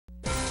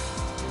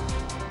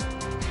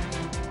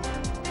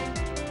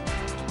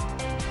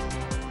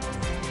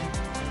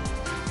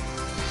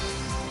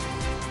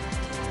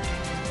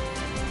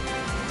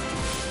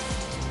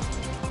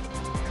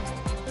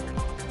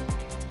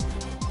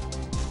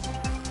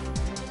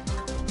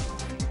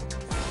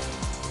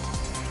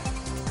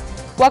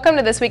Welcome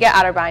to This Week at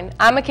Otterbein.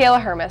 I'm Michaela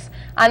Hermes.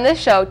 On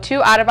this show, 2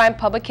 Otterbein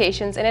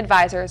publications and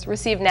advisors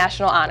receive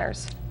national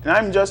honors. And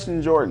I'm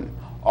Justin Jordan.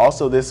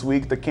 Also this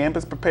week, the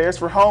campus prepares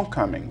for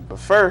homecoming. But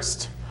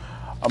first,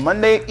 on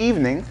Monday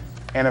evening,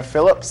 Anna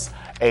Phillips,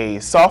 a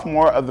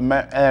sophomore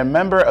and a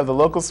member of the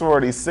local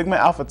sorority Sigma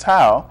Alpha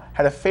Tau,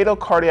 had a fatal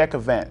cardiac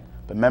event.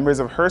 The members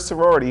of her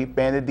sorority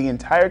banded the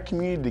entire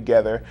community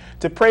together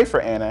to pray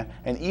for Anna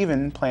and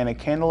even plan a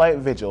candlelight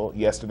vigil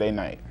yesterday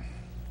night.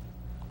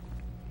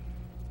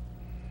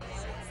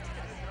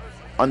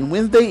 On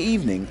Wednesday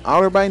evening,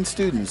 Otterbein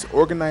students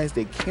organized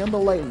a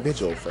candlelight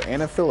vigil for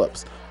Anna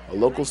Phillips, a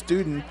local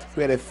student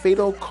who had a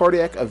fatal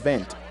cardiac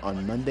event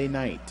on Monday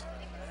night.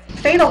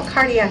 Fatal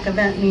cardiac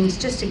event means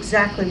just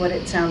exactly what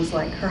it sounds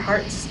like. Her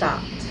heart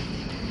stopped.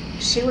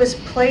 She was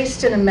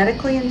placed in a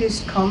medically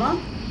induced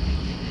coma,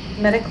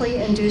 medically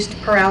induced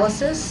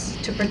paralysis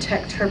to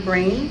protect her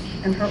brain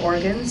and her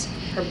organs.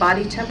 Her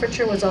body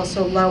temperature was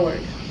also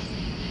lowered.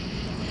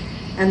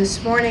 And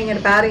this morning at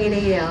about 8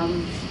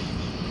 a.m.,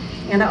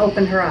 Anna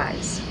opened her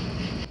eyes.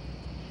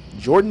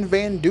 Jordan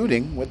Van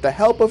Duding, with the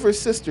help of her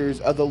sisters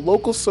of the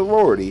local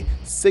sorority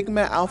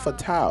Sigma Alpha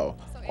Tau,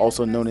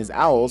 also known as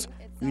Owls,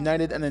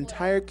 united an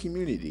entire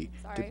community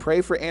to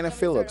pray for Anna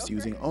Phillips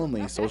using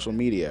only social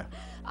media.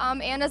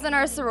 Anna's in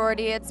our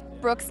sorority. It's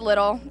Brooks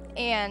Little,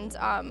 and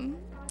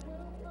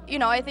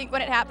I think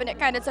when it happened, it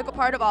kind of took a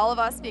part of all of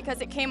us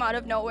because it came out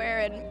of nowhere,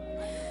 and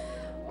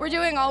we're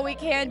doing all we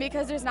can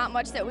because there's not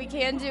much that we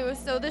can do.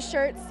 So the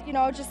shirts,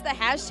 just the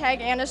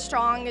hashtag Anna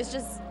Strong is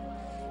just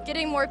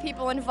getting more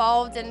people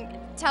involved and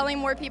telling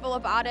more people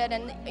about it.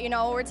 And,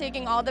 we're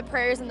taking all the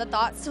prayers and the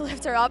thoughts to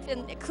lift her up.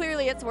 And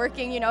clearly it's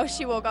working.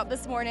 She woke up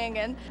this morning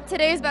and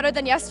today's better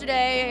than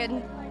yesterday.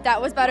 And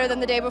that was better than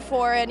the day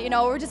before. And,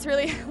 we're just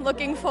really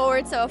looking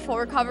forward to a full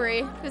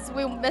recovery because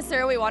we miss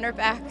her. We want her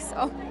back.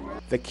 So.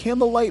 The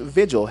candlelight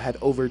vigil had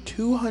over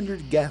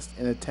 200 guests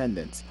in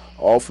attendance,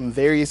 all from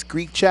various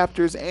Greek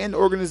chapters and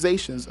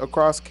organizations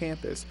across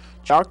campus.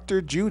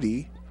 Dr.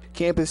 Judy,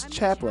 campus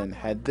chaplain,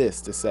 had this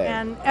to say.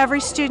 And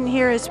every student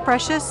here is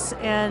precious,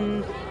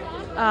 and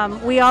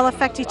we all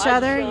affect each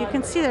other. You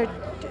can see there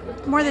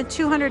are more than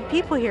 200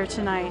 people here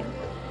tonight.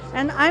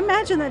 And I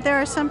imagine that there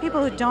are some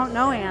people who don't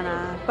know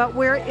Anna, but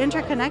we're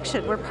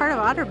interconnected. We're part of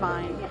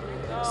Otterbein.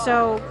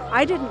 So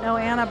I didn't know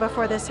Anna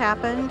before this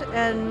happened,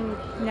 and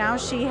now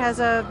she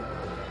has a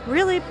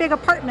really big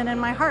apartment in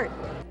my heart.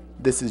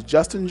 This is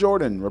Justin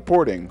Jordan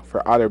reporting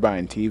for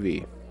Otterbein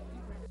TV.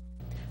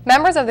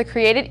 Members of the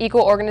Created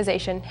Equal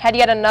organization had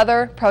yet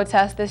another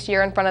protest this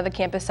year in front of the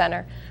campus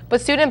center,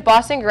 but student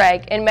Boston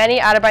Gregg and many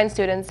Otterbein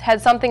students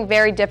had something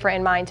very different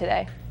in mind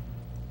today.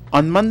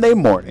 On Monday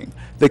morning,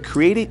 the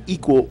Created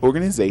Equal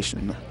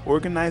organization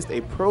organized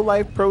a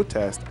pro-life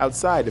protest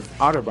outside of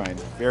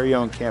Otterbein's very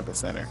own campus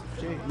center.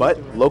 But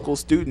local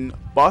student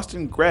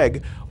Boston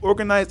Gregg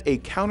organized a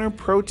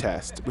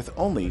counter-protest with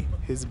only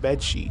his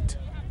bedsheet.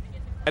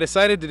 I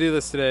decided to do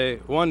this today,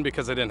 1,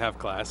 because I didn't have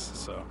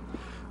class,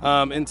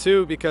 and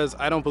 2, because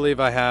I don't believe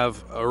I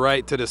have a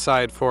right to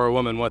decide for a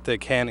woman what they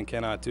can and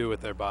cannot do with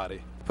their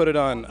body. Put it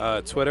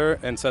on Twitter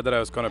and said that I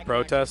was going to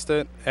protest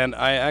it, and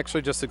I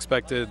actually just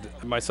expected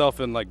myself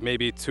and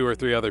maybe 2 or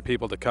 3 other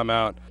people to come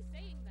out.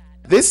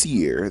 This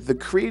year, the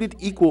Created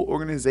Equal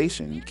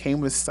organization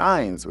came with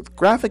signs with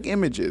graphic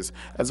images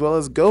as well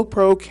as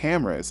GoPro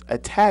cameras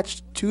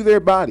attached to their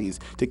bodies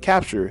to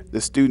capture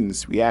the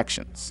students'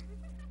 reactions.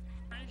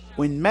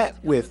 When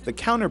met with the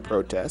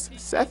counter-protest,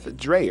 Seth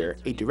Dreyer,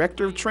 a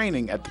director of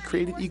training at the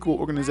Created Equal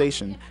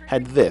organization,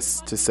 had this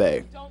to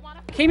say.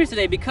 I came here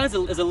today because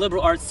as a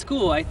liberal arts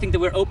school, I think that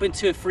we're open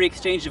to a free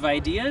exchange of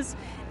ideas.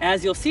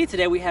 As you'll see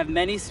today, we have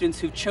many students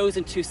who've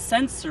chosen to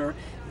censor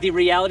the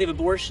reality of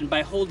abortion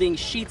by holding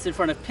sheets in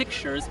front of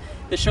pictures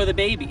that show the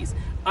babies.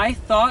 I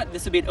thought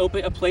this would be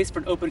a place for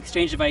an open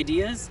exchange of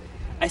ideas.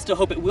 I still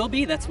hope it will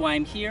be, that's why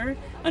I'm here.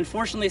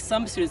 Unfortunately,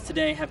 some students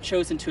today have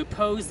chosen to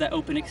oppose that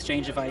open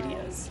exchange of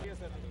ideas.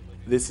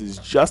 This is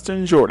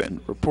Justin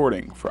Jordan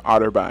reporting for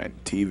Otterbein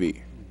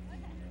TV.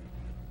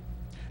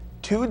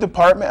 2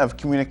 Department of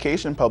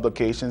Communication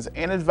publications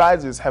and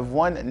advisors have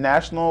won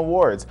national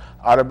awards.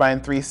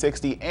 Otterbein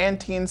 360 and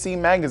TNC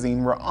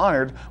Magazine were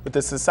honored with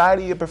the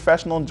Society of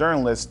Professional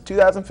Journalists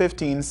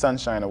 2015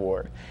 Sunshine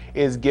Award.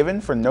 It is given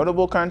for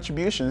notable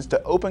contributions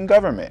to open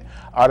government.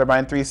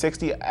 Otterbein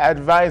 360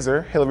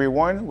 advisor Hillary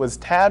Warren was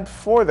tabbed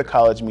for the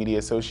College Media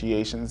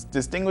Association's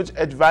Distinguished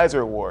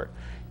Advisor Award.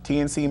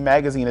 TNC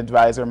Magazine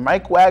advisor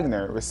Mike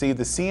Wagner received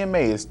the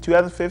CMA's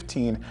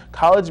 2015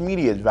 College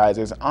Media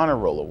Advisors Honor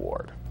Roll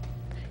Award.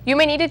 You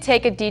may need to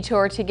take a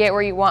detour to get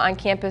where you want on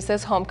campus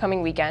this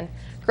homecoming weekend.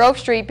 Grove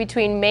Street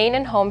between Main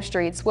and Home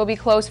Streets will be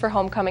closed for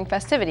homecoming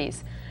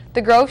festivities.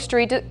 The Grove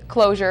Street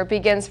closure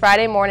begins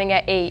Friday morning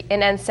at 8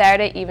 and ends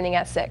Saturday evening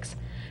at 6.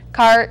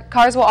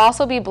 Cars will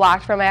also be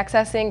blocked from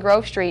accessing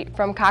Grove Street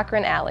from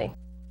Cochran Alley.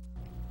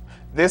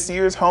 This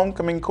year's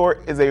homecoming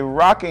court is a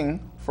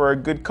rocking for a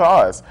good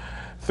cause.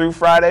 Through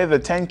Friday, the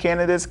 10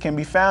 candidates can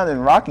be found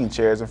in rocking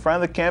chairs in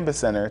front of the campus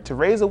center to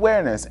raise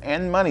awareness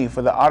and money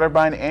for the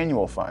Otterbein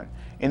Annual Fund.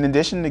 In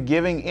addition to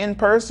giving in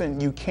person,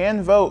 you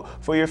can vote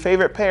for your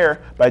favorite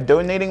pair by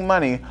donating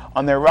money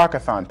on their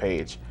Rockathon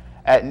page.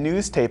 At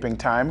news taping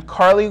time,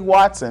 Carly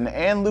Watson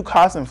and Luke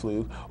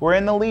Hassenflug were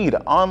in the lead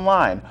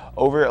online,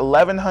 over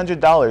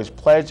 $1,100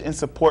 pledged in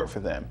support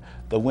for them.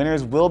 The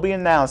winners will be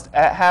announced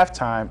at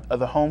halftime of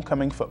the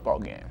homecoming football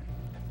game.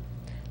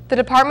 The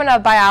Department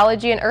of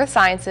Biology and Earth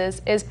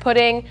Sciences is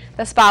putting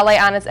the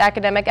spotlight on its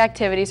academic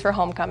activities for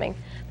homecoming.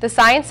 The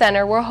Science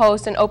Center will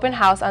host an open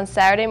house on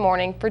Saturday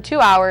morning for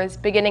 2 hours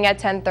beginning at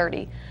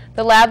 10:30.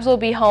 The labs will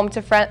be home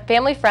to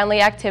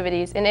family-friendly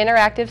activities and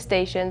interactive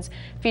stations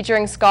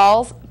featuring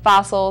skulls,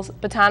 fossils,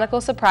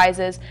 botanical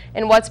surprises,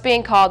 and what's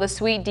being called a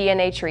sweet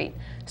DNA treat.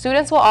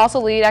 Students will also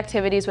lead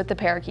activities with the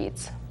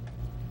parakeets.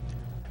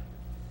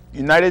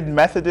 United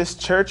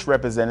Methodist Church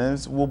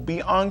representatives will be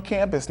on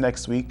campus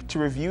next week to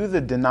review the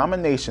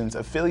denomination's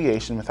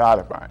affiliation with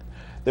Otterbein.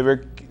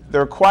 They're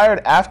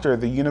required after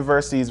the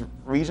university's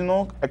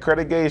regional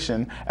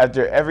accreditation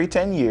after every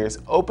 10 years.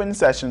 Open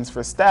sessions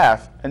for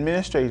staff,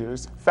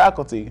 administrators,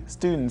 faculty,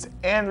 students,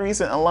 and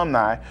recent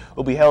alumni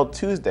will be held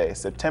Tuesday,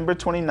 September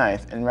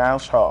 29th in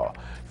Roush Hall.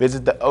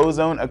 Visit the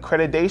Ozone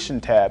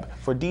Accreditation tab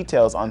for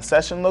details on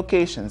session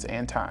locations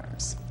and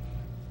times.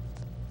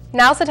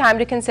 Now's the time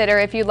to consider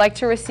if you'd like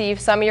to receive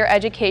some of your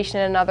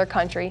education in another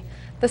country.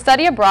 The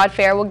Study Abroad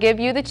Fair will give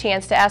you the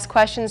chance to ask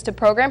questions to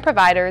program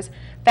providers,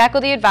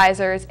 faculty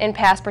advisors, and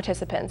past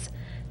participants.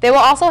 They will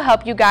also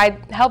help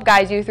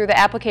guide you through the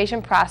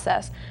application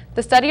process.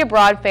 The Study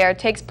Abroad Fair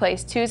takes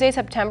place Tuesday,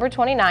 September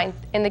 29th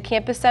in the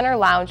Campus Center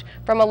Lounge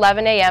from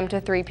 11 a.m. to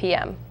 3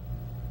 p.m.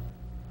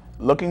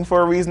 Looking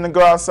for a reason to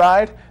go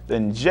outside?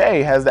 Then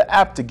Jay has the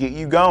app to get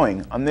you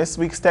going. On this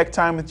week's Tech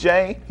Time with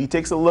Jay, he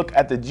takes a look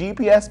at the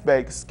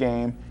GPS-based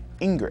game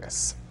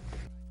Ingress.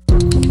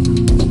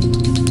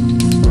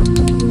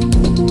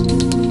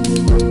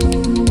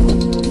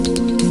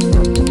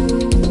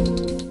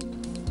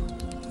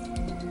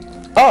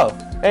 Oh,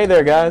 hey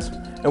there guys,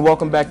 and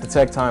welcome back to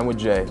Tech Time with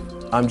Jay.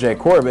 I'm Jay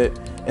Corbett,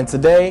 and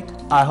today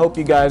I hope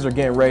you guys are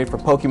getting ready for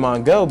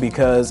Pokemon Go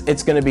because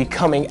it's going to be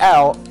coming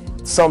out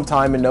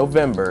sometime in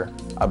November.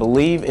 I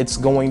believe it's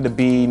going to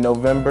be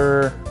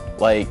November,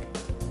 like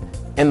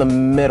in the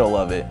middle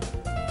of it.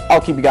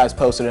 I'll keep you guys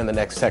posted in the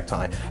next Tech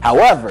Time.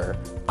 However,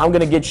 I'm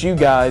going to get you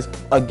guys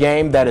a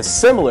game that is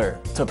similar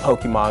to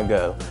Pokemon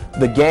Go.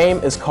 The game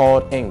is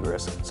called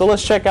Ingress. So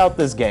let's check out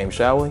this game,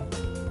 shall we?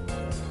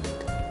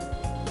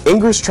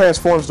 Ingress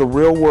transforms the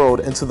real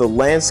world into the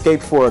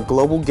landscape for a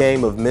global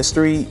game of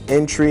mystery,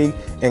 intrigue,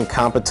 and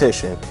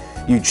competition.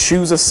 You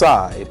choose a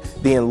side.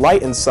 The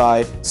enlightened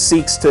side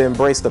seeks to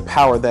embrace the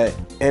power that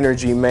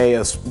energy may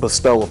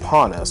bestow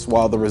upon us,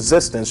 while the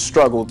resistance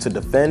struggle to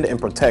defend and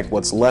protect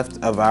what's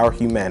left of our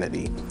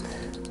humanity.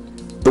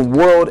 The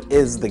world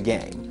is the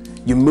game.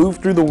 You move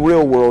through the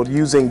real world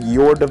using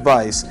your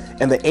device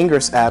and the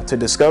Ingress app to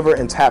discover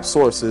and tap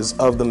sources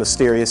of the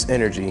mysterious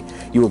energy.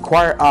 You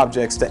acquire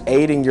objects to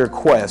aid in your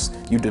quest,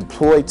 you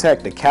deploy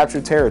tech to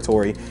capture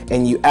territory,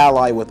 and you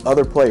ally with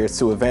other players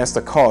to advance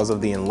the cause of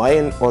the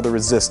enlightened or the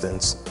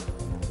resistance.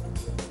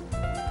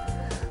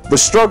 The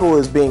struggle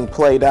is being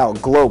played out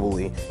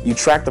globally. You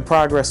track the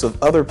progress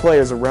of other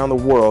players around the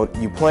world,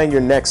 you plan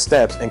your next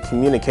steps, and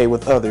communicate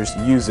with others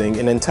using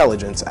an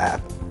intelligence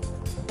app.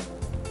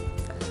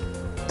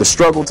 The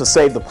struggle to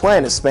save the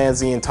planet spans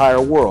the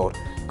entire world.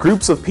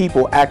 Groups of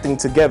people acting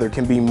together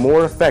can be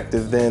more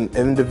effective than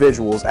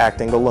individuals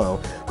acting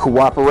alone.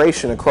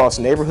 Cooperation across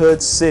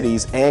neighborhoods,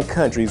 cities, and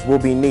countries will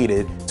be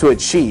needed to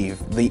achieve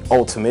the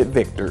ultimate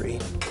victory.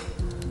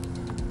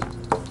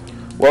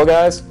 Well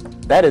guys,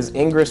 that is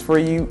Ingress for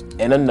you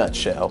in a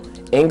nutshell.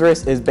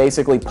 Ingress is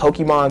basically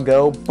Pokemon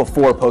Go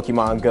before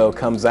Pokemon Go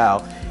comes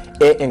out.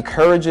 It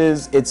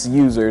encourages its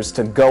users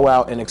to go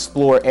out and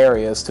explore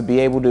areas to be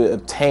able to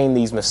obtain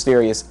these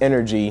mysterious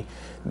energy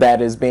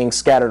that is being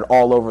scattered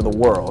all over the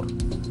world.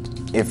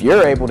 If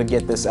you're able to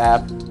get this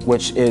app,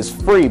 which is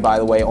free by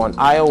the way on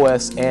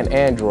iOS and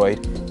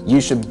Android,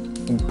 you should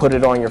put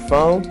it on your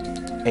phone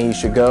and you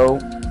should go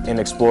and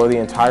explore the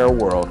entire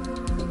world.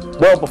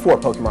 Well, before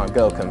Pokemon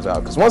Go comes out,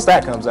 because once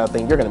that comes out,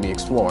 then you're going to be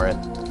exploring.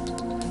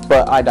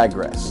 But I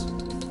digress.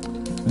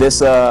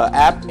 This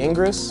app,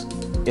 Ingress,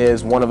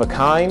 is one of a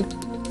kind,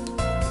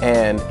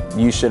 and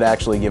you should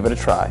actually give it a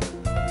try.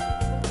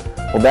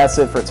 Well, that's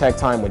it for Tech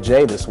Time with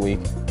Jay this week.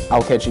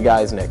 I'll catch you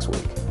guys next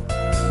week.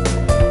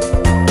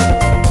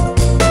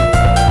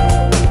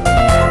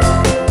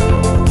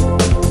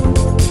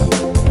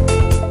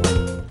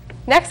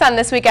 Next on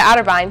This Week at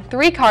Otterbein,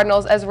 3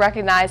 Cardinals as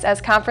recognized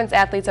as Conference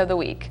Athletes of the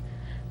Week.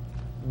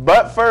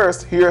 But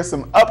first, here are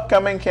some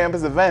upcoming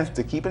campus events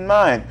to keep in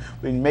mind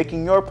when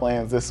making your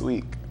plans this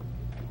week.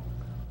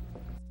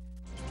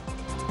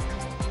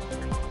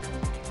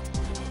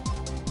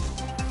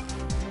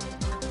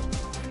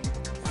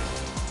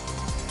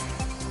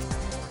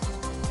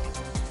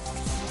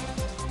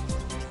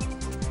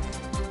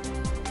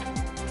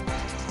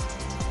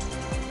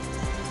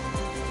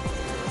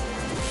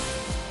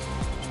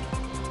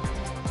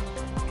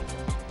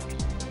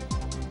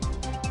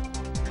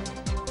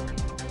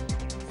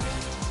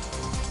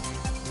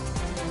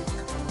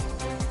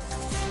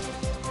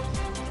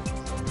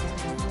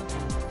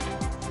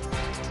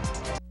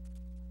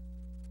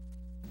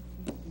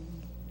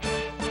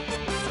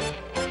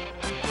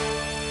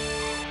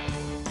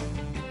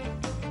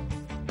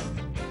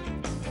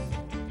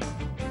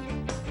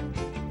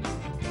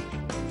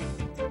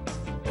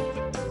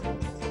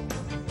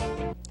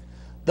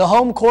 The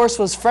home course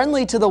was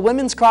friendly to the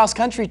women's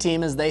cross-country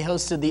team as they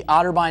hosted the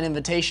Otterbein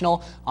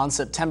Invitational on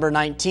September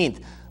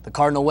 19th. The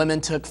Cardinal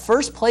women took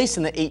first place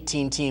in the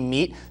 18-team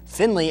meet.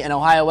 Findlay and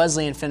Ohio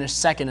Wesleyan finished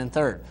second and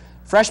third.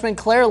 Freshman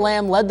Claire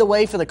Lamb led the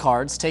way for the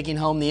Cards, taking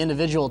home the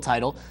individual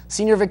title.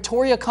 Senior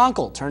Victoria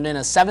Conkle turned in a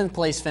 7th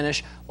place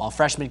finish, while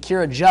freshman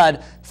Kira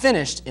Judd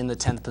finished in the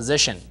 10th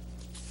position.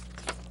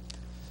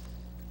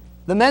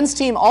 The men's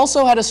team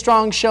also had a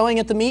strong showing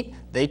at the meet.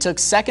 They took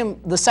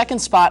the second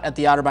spot at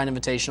the Otterbein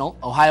Invitational.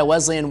 Ohio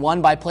Wesleyan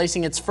won by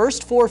placing its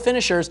first 4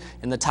 finishers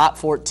in the top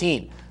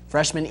 14.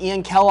 Freshman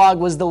Ian Kellogg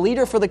was the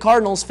leader for the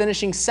Cardinals,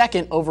 finishing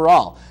second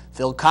overall.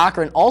 Phil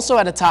Cochran also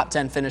had a top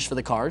 10 finish for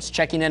the Cards,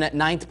 checking in at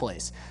 9th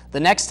place. The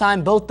next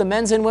time both the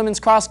men's and women's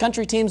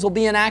cross-country teams will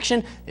be in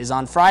action is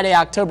on Friday,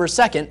 October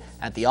 2nd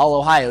at the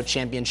All-Ohio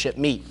Championship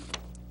meet.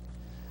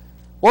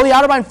 Well, the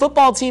Otterbein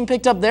football team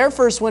picked up their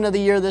first win of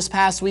the year this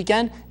past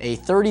weekend, a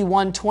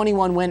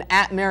 31-21 win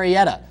at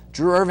Marietta.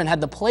 Drew Irvin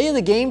had the play of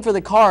the game for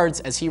the Cards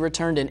as he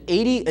returned a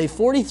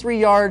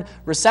 43-yard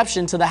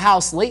reception to the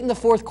house late in the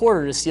 4th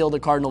quarter to seal the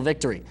Cardinal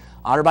victory.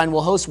 Otterbein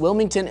will host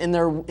Wilmington in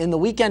the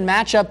weekend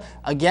matchup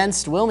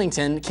against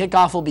Wilmington.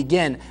 Kickoff will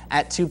begin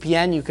at 2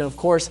 p.m. You can, of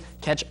course,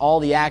 catch all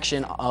the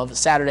action of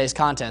Saturday's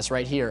contest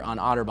right here on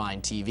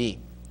Otterbein TV.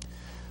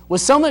 With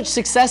so much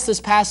success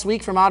this past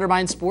week from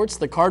Otterbein Sports,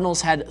 the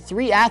Cardinals had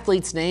 3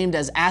 athletes named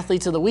as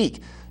Athletes of the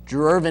Week.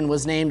 Drew Irvin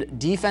was named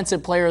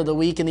Defensive Player of the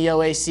Week in the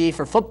OAC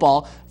for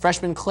football.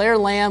 Freshman Claire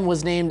Lamb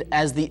was named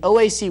as the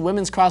OAC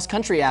Women's Cross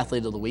Country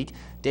Athlete of the Week.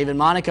 David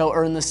Monaco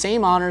earned the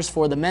same honors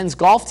for the men's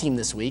golf team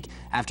this week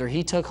after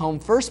he took home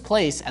first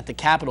place at the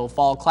Capitol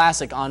Fall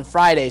Classic on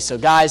Friday. So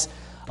guys,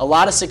 a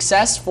lot of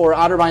success for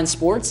Otterbein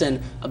Sports and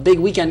a big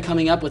weekend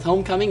coming up with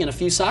homecoming and a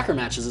few soccer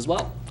matches as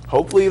well.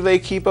 Hopefully they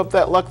keep up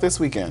that luck this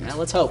weekend. Yeah,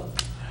 let's hope.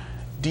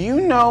 Do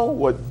you know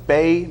what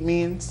BAE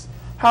means?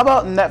 How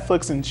about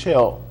Netflix and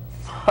chill?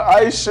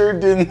 I sure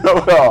didn't know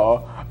at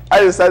all.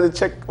 I decided to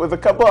check with a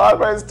couple of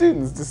Otterbein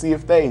students to see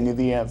if they knew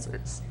the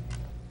answers.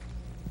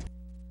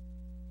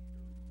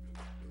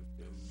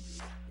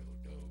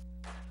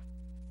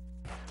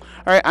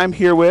 All right, I'm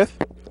here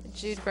with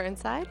Jude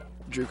Burnside.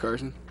 Drew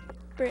Carson.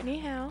 Brittany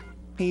Howe.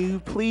 Can you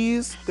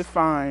please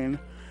define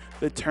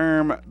the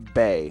term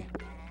BAE?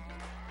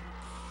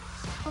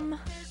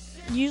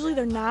 Usually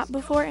they're not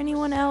before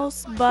anyone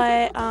else,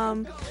 but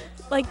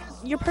like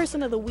your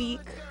person of the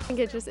week. I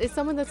think it's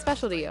someone that's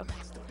special to you.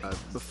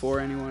 Before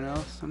anyone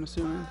else, I'm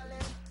assuming.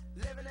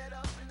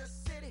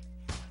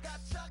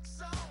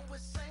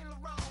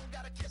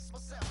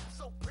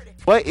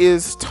 What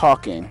is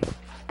talking?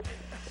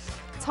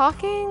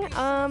 Talking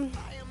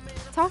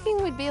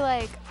would be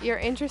like you're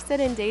interested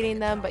in dating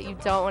them, but you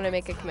don't want to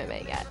make a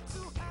commitment yet.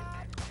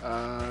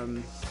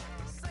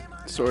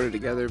 Sort of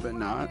together, but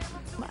not.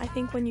 I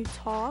think when you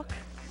talk,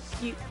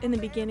 in the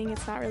beginning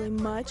it's not really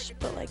much,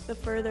 but like the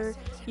further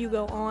you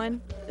go on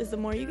is the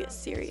more you get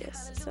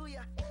serious. So.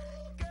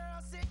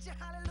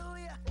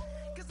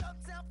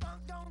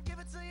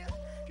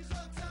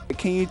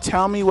 Can you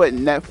tell me what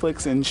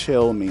Netflix and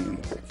chill mean?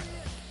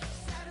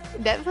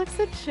 Netflix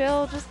and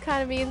chill just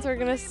kind of means we're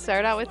going to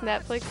start out with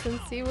Netflix and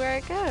see where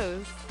it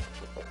goes.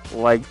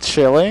 Like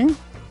chilling?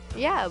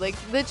 Yeah, like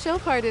the chill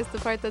part is the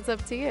part that's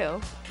up to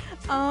you.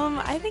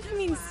 I think it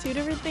means 2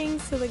 different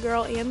things to the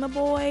girl and the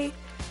boy.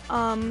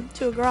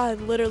 To a girl, I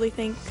literally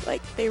think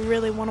like they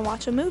really want to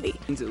watch a movie.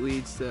 It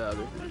leads to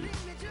other things.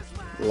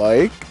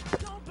 Like?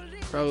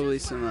 Probably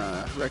some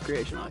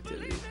recreational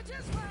activities.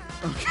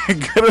 Okay,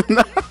 good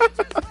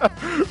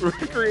enough.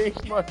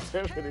 Recreational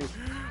activity.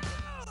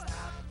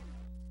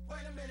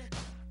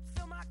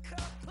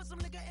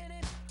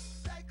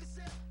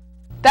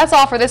 That's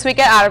all for this week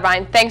at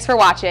Otterbein. Thanks for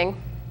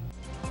watching.